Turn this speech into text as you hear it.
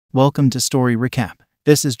Welcome to Story Recap.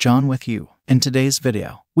 This is John with you. In today's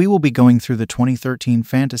video, we will be going through the 2013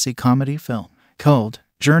 fantasy comedy film called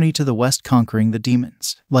Journey to the West Conquering the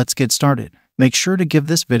Demons. Let's get started. Make sure to give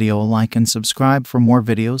this video a like and subscribe for more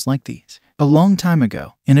videos like these. A long time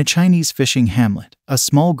ago, in a Chinese fishing hamlet, a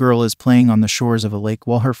small girl is playing on the shores of a lake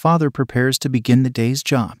while her father prepares to begin the day's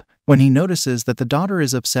job. When he notices that the daughter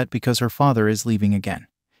is upset because her father is leaving again,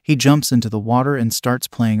 he jumps into the water and starts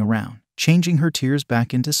playing around, changing her tears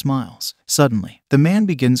back into smiles. Suddenly, the man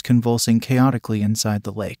begins convulsing chaotically inside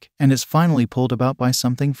the lake and is finally pulled about by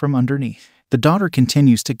something from underneath. The daughter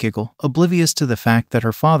continues to giggle, oblivious to the fact that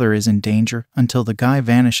her father is in danger, until the guy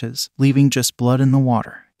vanishes, leaving just blood in the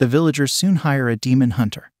water. The villagers soon hire a demon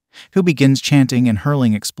hunter, who begins chanting and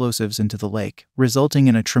hurling explosives into the lake, resulting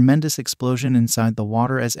in a tremendous explosion inside the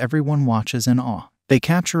water as everyone watches in awe. They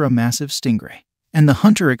capture a massive stingray, and the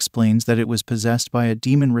hunter explains that it was possessed by a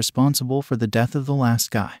demon responsible for the death of the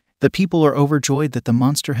last guy. The people are overjoyed that the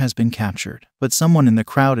monster has been captured, but someone in the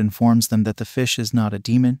crowd informs them that the fish is not a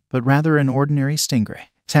demon, but rather an ordinary stingray.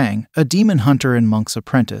 Tang, a demon hunter and monk's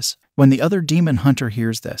apprentice. When the other demon hunter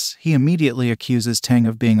hears this, he immediately accuses Tang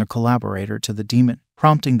of being a collaborator to the demon,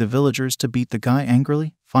 prompting the villagers to beat the guy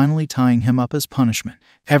angrily, finally tying him up as punishment.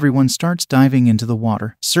 Everyone starts diving into the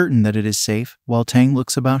water, certain that it is safe, while Tang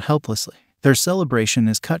looks about helplessly. Their celebration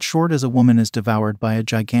is cut short as a woman is devoured by a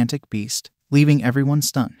gigantic beast, leaving everyone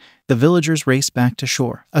stunned. The villagers race back to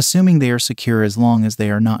shore, assuming they are secure as long as they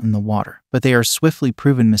are not in the water, but they are swiftly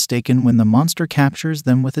proven mistaken when the monster captures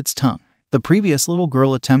them with its tongue. The previous little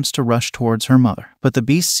girl attempts to rush towards her mother, but the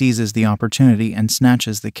beast seizes the opportunity and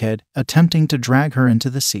snatches the kid, attempting to drag her into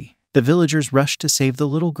the sea. The villagers rush to save the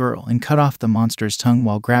little girl and cut off the monster's tongue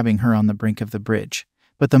while grabbing her on the brink of the bridge,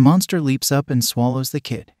 but the monster leaps up and swallows the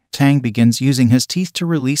kid. Tang begins using his teeth to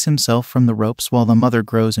release himself from the ropes while the mother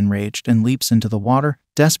grows enraged and leaps into the water,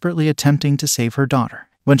 desperately attempting to save her daughter.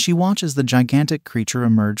 When she watches the gigantic creature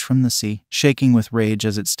emerge from the sea, shaking with rage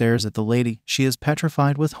as it stares at the lady, she is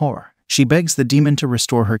petrified with horror. She begs the demon to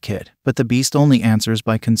restore her kid, but the beast only answers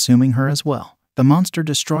by consuming her as well. The monster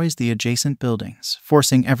destroys the adjacent buildings,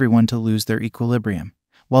 forcing everyone to lose their equilibrium,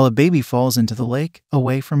 while a baby falls into the lake,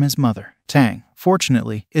 away from his mother. Tang,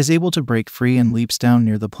 fortunately, is able to break free and leaps down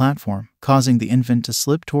near the platform, causing the infant to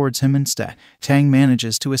slip towards him instead. Tang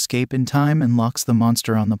manages to escape in time and locks the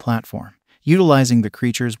monster on the platform, utilizing the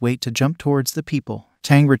creature's weight to jump towards the people.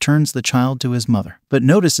 Tang returns the child to his mother, but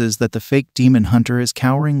notices that the fake demon hunter is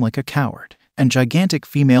cowering like a coward. An gigantic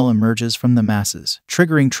female emerges from the masses,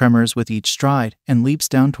 triggering tremors with each stride, and leaps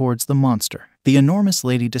down towards the monster. The enormous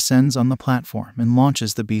lady descends on the platform and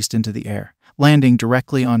launches the beast into the air, landing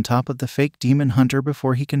directly on top of the fake demon hunter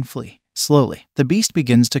before he can flee. Slowly, the beast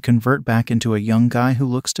begins to convert back into a young guy who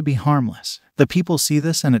looks to be harmless. The people see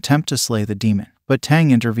this and attempt to slay the demon, but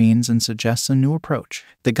Tang intervenes and suggests a new approach.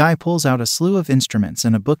 The guy pulls out a slew of instruments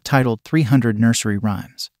and a book titled 300 Nursery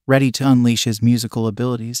Rhymes, ready to unleash his musical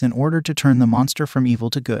abilities in order to turn the monster from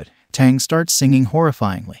evil to good. Tang starts singing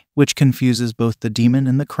horrifyingly, which confuses both the demon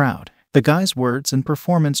and the crowd. The guy's words and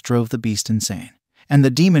performance drove the beast insane, and the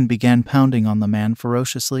demon began pounding on the man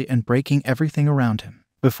ferociously and breaking everything around him.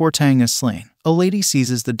 Before Tang is slain, a lady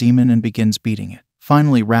seizes the demon and begins beating it,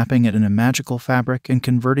 finally wrapping it in a magical fabric and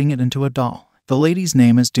converting it into a doll. The lady's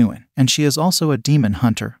name is Duan, and she is also a demon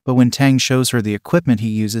hunter, but when Tang shows her the equipment he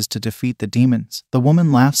uses to defeat the demons, the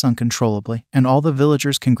woman laughs uncontrollably, and all the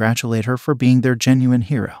villagers congratulate her for being their genuine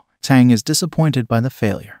hero. Tang is disappointed by the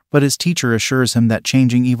failure, but his teacher assures him that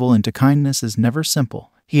changing evil into kindness is never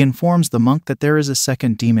simple. He informs the monk that there is a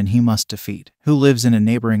second demon he must defeat, who lives in a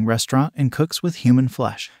neighboring restaurant and cooks with human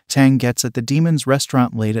flesh. Tang gets at the demon's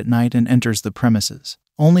restaurant late at night and enters the premises,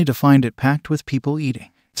 only to find it packed with people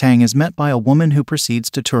eating. Tang is met by a woman who proceeds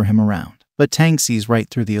to tour him around, but Tang sees right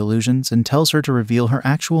through the illusions and tells her to reveal her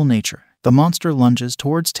actual nature. The monster lunges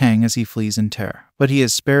towards Tang as he flees in terror, but he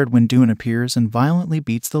is spared when Duan appears and violently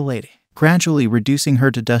beats the lady. Gradually reducing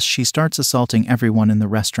her to dust, she starts assaulting everyone in the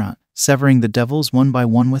restaurant, severing the devils one by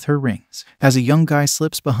one with her rings. As a young guy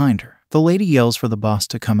slips behind her, the lady yells for the boss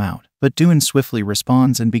to come out, but Duan swiftly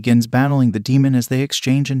responds and begins battling the demon as they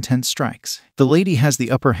exchange intense strikes. The lady has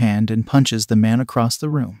the upper hand and punches the man across the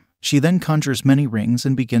room. She then conjures many rings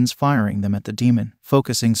and begins firing them at the demon,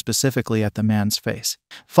 focusing specifically at the man's face,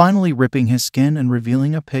 finally ripping his skin and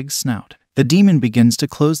revealing a pig's snout. The demon begins to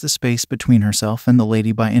close the space between herself and the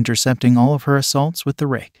lady by intercepting all of her assaults with the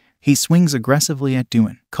rake. He swings aggressively at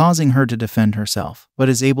Duan, causing her to defend herself, but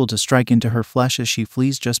is able to strike into her flesh as she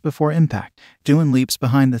flees just before impact. Duan leaps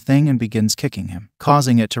behind the thing and begins kicking him,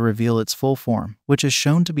 causing it to reveal its full form, which is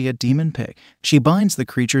shown to be a demon pig. She binds the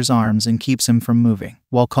creature's arms and keeps him from moving,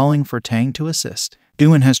 while calling for Tang to assist.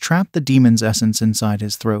 Doohan has trapped the demon's essence inside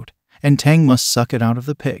his throat, and Tang must suck it out of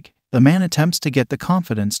the pig. The man attempts to get the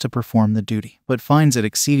confidence to perform the duty, but finds it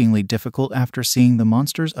exceedingly difficult after seeing the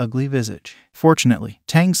monster's ugly visage. Fortunately,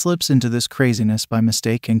 Tang slips into this craziness by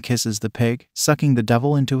mistake and kisses the pig, sucking the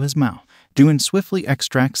devil into his mouth. Doohan swiftly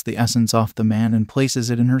extracts the essence off the man and places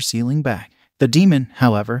it in her sealing bag. The demon,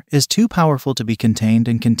 however, is too powerful to be contained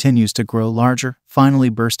and continues to grow larger, finally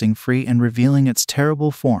bursting free and revealing its terrible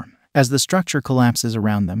form. As the structure collapses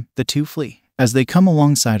around them, the two flee. As they come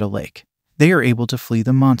alongside a lake, they are able to flee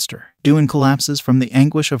the monster. Doohan collapses from the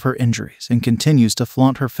anguish of her injuries and continues to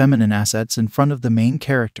flaunt her feminine assets in front of the main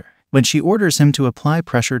character. When she orders him to apply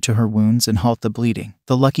pressure to her wounds and halt the bleeding,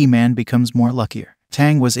 the lucky man becomes more luckier.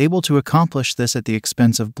 Tang was able to accomplish this at the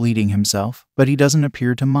expense of bleeding himself, but he doesn't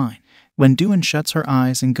appear to mind. When Doohan shuts her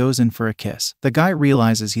eyes and goes in for a kiss, the guy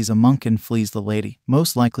realizes he's a monk and flees the lady,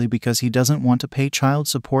 most likely because he doesn't want to pay child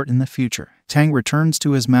support in the future. Tang returns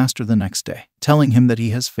to his master the next day, telling him that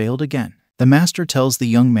he has failed again. The master tells the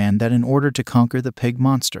young man that in order to conquer the pig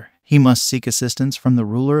monster, he must seek assistance from the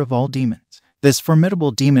ruler of all demons. This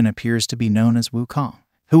formidable demon appears to be known as Wukong,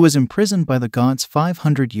 who was imprisoned by the gods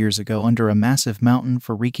 500 years ago under a massive mountain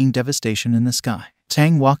for wreaking devastation in the sky.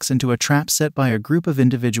 Tang walks into a trap set by a group of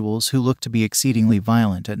individuals who look to be exceedingly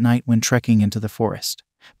violent at night when trekking into the forest.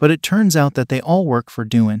 But it turns out that they all work for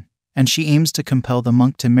Doohan, and she aims to compel the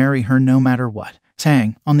monk to marry her no matter what.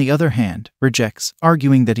 Tang, on the other hand, rejects,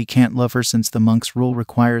 arguing that he can't love her since the monk's rule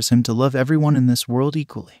requires him to love everyone in this world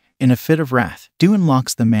equally. In a fit of wrath, Doohan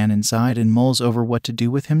locks the man inside and mulls over what to do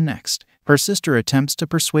with him next. Her sister attempts to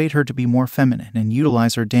persuade her to be more feminine and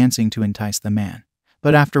utilize her dancing to entice the man.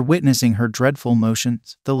 But after witnessing her dreadful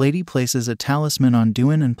motions, the lady places a talisman on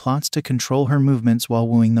Doohan and plots to control her movements while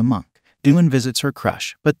wooing the monk. Doohan visits her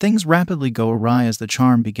crush, but things rapidly go awry as the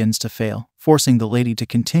charm begins to fail, forcing the lady to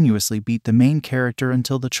continuously beat the main character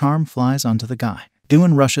until the charm flies onto the guy.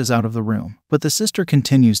 Doohan rushes out of the room, but the sister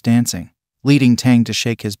continues dancing, leading Tang to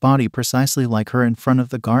shake his body precisely like her in front of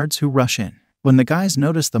the guards who rush in. When the guys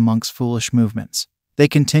notice the monk's foolish movements, they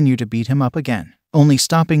continue to beat him up again, only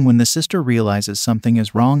stopping when the sister realizes something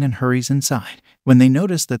is wrong and hurries inside. When they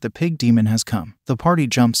notice that the pig demon has come, the party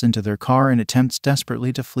jumps into their car and attempts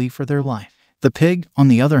desperately to flee for their life. The pig, on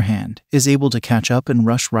the other hand, is able to catch up and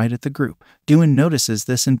rush right at the group. Doohan notices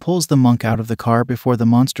this and pulls the monk out of the car before the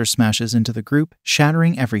monster smashes into the group,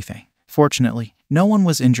 shattering everything. Fortunately, no one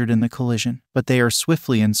was injured in the collision, but they are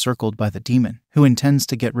swiftly encircled by the demon, who intends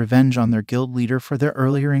to get revenge on their guild leader for their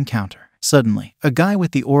earlier encounter. Suddenly, a guy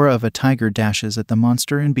with the aura of a tiger dashes at the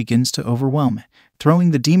monster and begins to overwhelm it,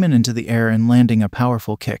 throwing the demon into the air and landing a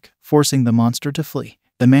powerful kick, forcing the monster to flee.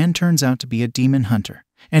 The man turns out to be a demon hunter,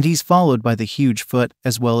 and he's followed by the huge Foot,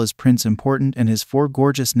 as well as Prince Important and his 4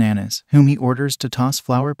 gorgeous nanas, whom he orders to toss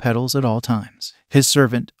flower petals at all times. His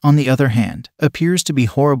servant, on the other hand, appears to be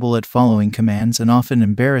horrible at following commands and often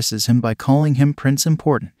embarrasses him by calling him Prince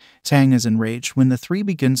Important. Tang is enraged when the three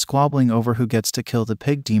begin squabbling over who gets to kill the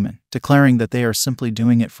pig demon, declaring that they are simply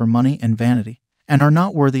doing it for money and vanity, and are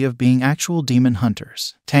not worthy of being actual demon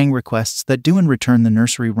hunters. Tang requests that Doohan return the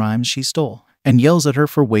nursery rhymes she stole, and yells at her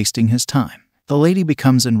for wasting his time. The lady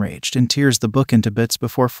becomes enraged and tears the book into bits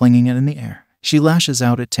before flinging it in the air. She lashes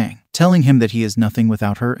out at Tang, telling him that he is nothing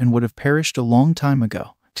without her and would have perished a long time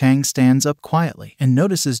ago. Tang stands up quietly and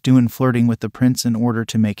notices Doohan flirting with the prince in order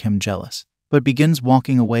to make him jealous, but begins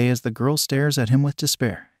walking away as the girl stares at him with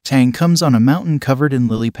despair. Tang comes on a mountain covered in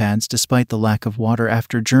lily pads despite the lack of water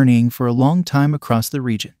after journeying for a long time across the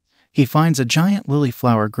region. He finds a giant lily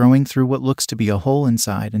flower growing through what looks to be a hole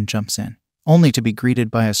inside and jumps in, only to be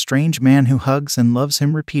greeted by a strange man who hugs and loves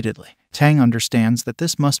him repeatedly. Tang understands that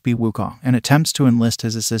this must be Wukong and attempts to enlist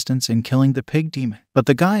his assistance in killing the pig demon. But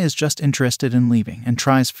the guy is just interested in leaving and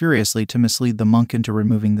tries furiously to mislead the monk into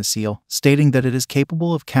removing the seal, stating that it is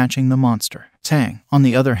capable of catching the monster. Tang, on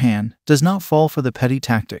the other hand, does not fall for the petty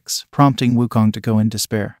tactics, prompting Wukong to go in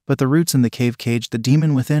despair, but the roots in the cave cage the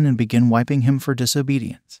demon within and begin wiping him for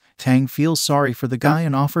disobedience. Tang feels sorry for the guy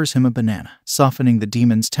and offers him a banana, softening the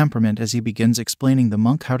demon's temperament as he begins explaining the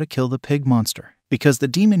monk how to kill the pig monster. Because the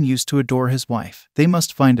demon used to adore his wife, they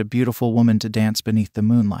must find a beautiful woman to dance beneath the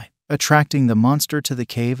moonlight, attracting the monster to the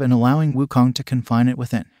cave and allowing Wukong to confine it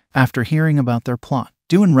within. After hearing about their plot,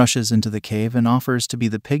 Doohan rushes into the cave and offers to be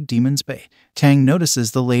the pig demon's bait. Tang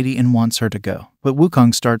notices the lady and wants her to go, but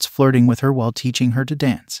Wukong starts flirting with her while teaching her to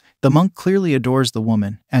dance. The monk clearly adores the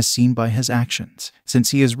woman, as seen by his actions,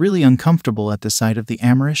 since he is really uncomfortable at the sight of the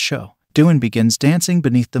amorous show. Doohan begins dancing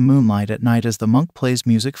beneath the moonlight at night as the monk plays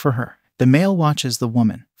music for her. The male watches the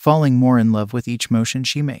woman, falling more in love with each motion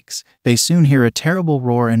she makes. They soon hear a terrible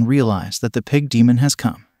roar and realize that the pig demon has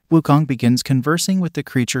come. Wukong begins conversing with the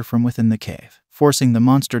creature from within the cave, forcing the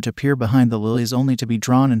monster to peer behind the lilies only to be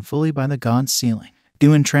drawn in fully by the god's ceiling.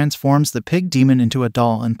 Duan transforms the pig demon into a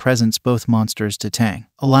doll and presents both monsters to Tang,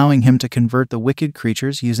 allowing him to convert the wicked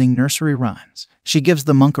creatures using nursery rhymes. She gives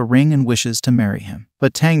the monk a ring and wishes to marry him,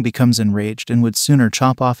 but Tang becomes enraged and would sooner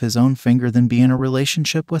chop off his own finger than be in a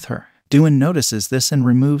relationship with her. Duan notices this and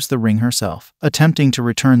removes the ring herself, attempting to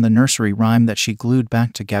return the nursery rhyme that she glued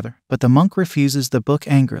back together, but the monk refuses the book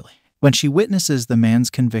angrily. When she witnesses the man's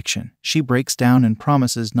conviction, she breaks down and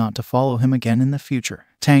promises not to follow him again in the future.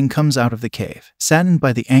 Tang comes out of the cave, saddened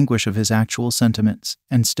by the anguish of his actual sentiments,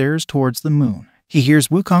 and stares towards the moon. He hears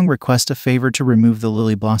Wukong request a favor to remove the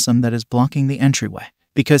lily blossom that is blocking the entryway.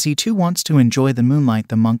 Because he too wants to enjoy the moonlight,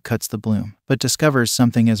 the monk cuts the bloom, but discovers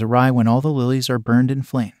something is awry when all the lilies are burned in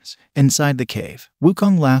flames. Inside the cave,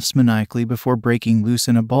 Wukong laughs maniacally before breaking loose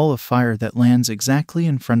in a ball of fire that lands exactly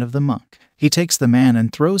in front of the monk. He takes the man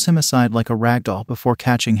and throws him aside like a ragdoll before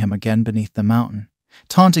catching him again beneath the mountain,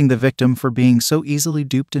 taunting the victim for being so easily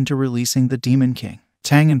duped into releasing the Demon King.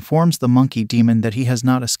 Tang informs the monkey demon that he has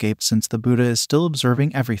not escaped since the Buddha is still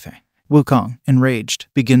observing everything. Wukong, enraged,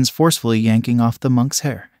 begins forcefully yanking off the monk's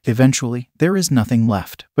hair. Eventually, there is nothing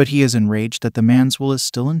left, but he is enraged that the man's will is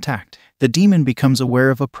still intact. The demon becomes aware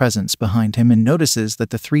of a presence behind him and notices that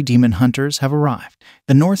the 3 demon hunters have arrived.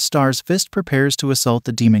 The North Star's fist prepares to assault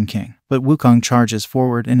the Demon King, but Wukong charges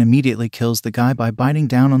forward and immediately kills the guy by biting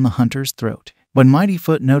down on the hunter's throat. When Mighty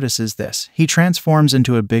Foot notices this, he transforms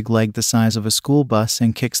into a big leg the size of a school bus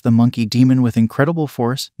and kicks the monkey demon with incredible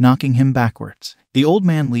force, knocking him backwards. The old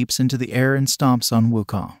man leaps into the air and stomps on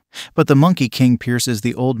Wukong, but the Monkey King pierces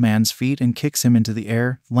the old man's feet and kicks him into the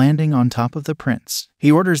air, landing on top of the prince.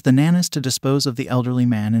 He orders the nanas to dispose of the elderly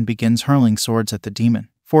man and begins hurling swords at the demon,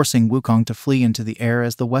 forcing Wukong to flee into the air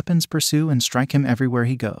as the weapons pursue and strike him everywhere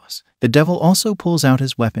he goes. The devil also pulls out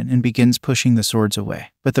his weapon and begins pushing the swords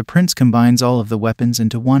away, but the prince combines all of the weapons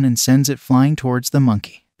into one and sends it flying towards the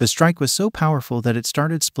monkey. The strike was so powerful that it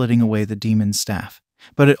started splitting away the demon's staff,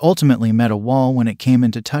 but it ultimately met a wall when it came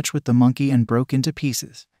into touch with the monkey and broke into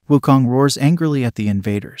pieces. Wukong roars angrily at the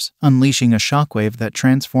invaders, unleashing a shockwave that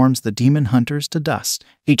transforms the demon hunters to dust.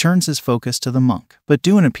 He turns his focus to the monk, but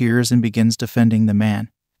Duan appears and begins defending the man.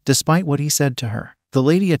 Despite what he said to her, the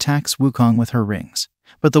lady attacks Wukong with her rings,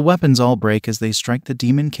 but the weapons all break as they strike the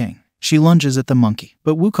Demon King. She lunges at the monkey,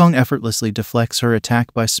 but Wukong effortlessly deflects her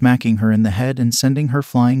attack by smacking her in the head and sending her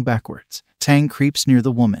flying backwards. Tang creeps near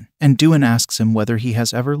the woman, and Duan asks him whether he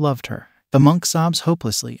has ever loved her. The monk sobs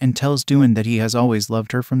hopelessly and tells Duan that he has always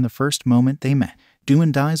loved her from the first moment they met.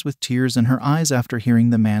 Duan dies with tears in her eyes after hearing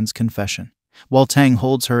the man's confession, while Tang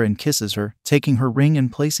holds her and kisses her, taking her ring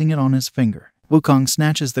and placing it on his finger. Wukong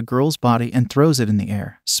snatches the girl's body and throws it in the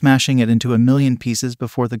air, smashing it into a million pieces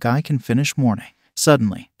before the guy can finish mourning.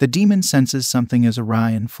 Suddenly, the demon senses something is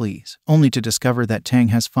awry and flees, only to discover that Tang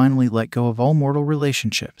has finally let go of all mortal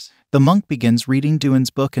relationships. The monk begins reading Duan's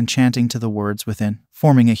book and chanting to the words within,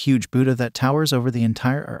 forming a huge Buddha that towers over the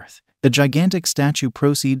entire earth. The gigantic statue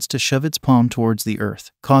proceeds to shove its palm towards the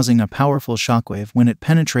earth, causing a powerful shockwave when it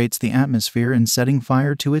penetrates the atmosphere and setting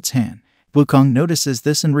fire to its hand. Wukong notices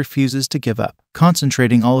this and refuses to give up,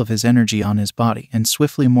 concentrating all of his energy on his body and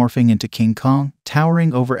swiftly morphing into King Kong,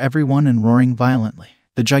 towering over everyone and roaring violently.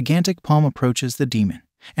 The gigantic palm approaches the demon,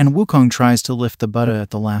 and Wukong tries to lift the Buddha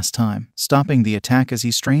at the last time, stopping the attack as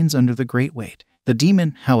he strains under the great weight. The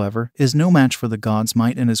demon, however, is no match for the god's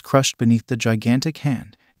might and is crushed beneath the gigantic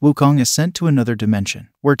hand. Wukong is sent to another dimension,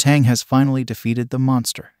 where Tang has finally defeated the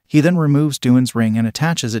monster. He then removes Duan's ring and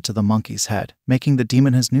attaches it to the monkey's head, making the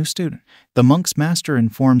demon his new student. The monk's master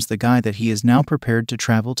informs the guy that he is now prepared to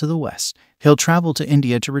travel to the west. He'll travel to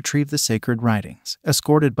India to retrieve the sacred writings,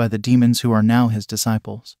 escorted by the demons who are now his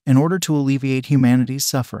disciples, in order to alleviate humanity's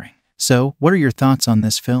suffering. So, what are your thoughts on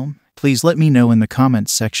this film? Please let me know in the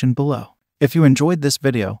comments section below. If you enjoyed this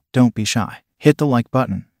video, don't be shy. Hit the like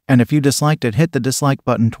button. And if you disliked it, hit the dislike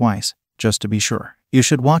button twice, just to be sure. You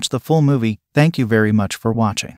should watch the full movie. Thank you very much for watching.